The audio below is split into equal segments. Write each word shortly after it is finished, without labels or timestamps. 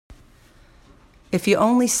If you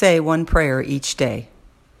only say one prayer each day,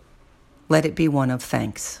 let it be one of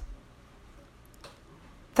thanks.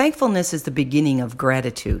 Thankfulness is the beginning of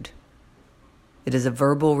gratitude. It is a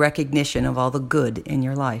verbal recognition of all the good in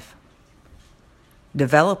your life.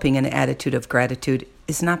 Developing an attitude of gratitude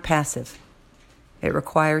is not passive. It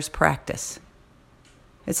requires practice.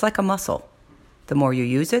 It's like a muscle. The more you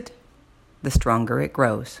use it, the stronger it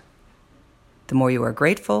grows. The more you are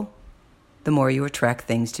grateful, the more you attract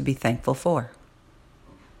things to be thankful for.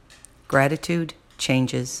 Gratitude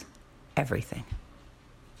changes everything.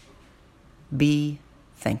 Be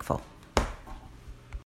thankful.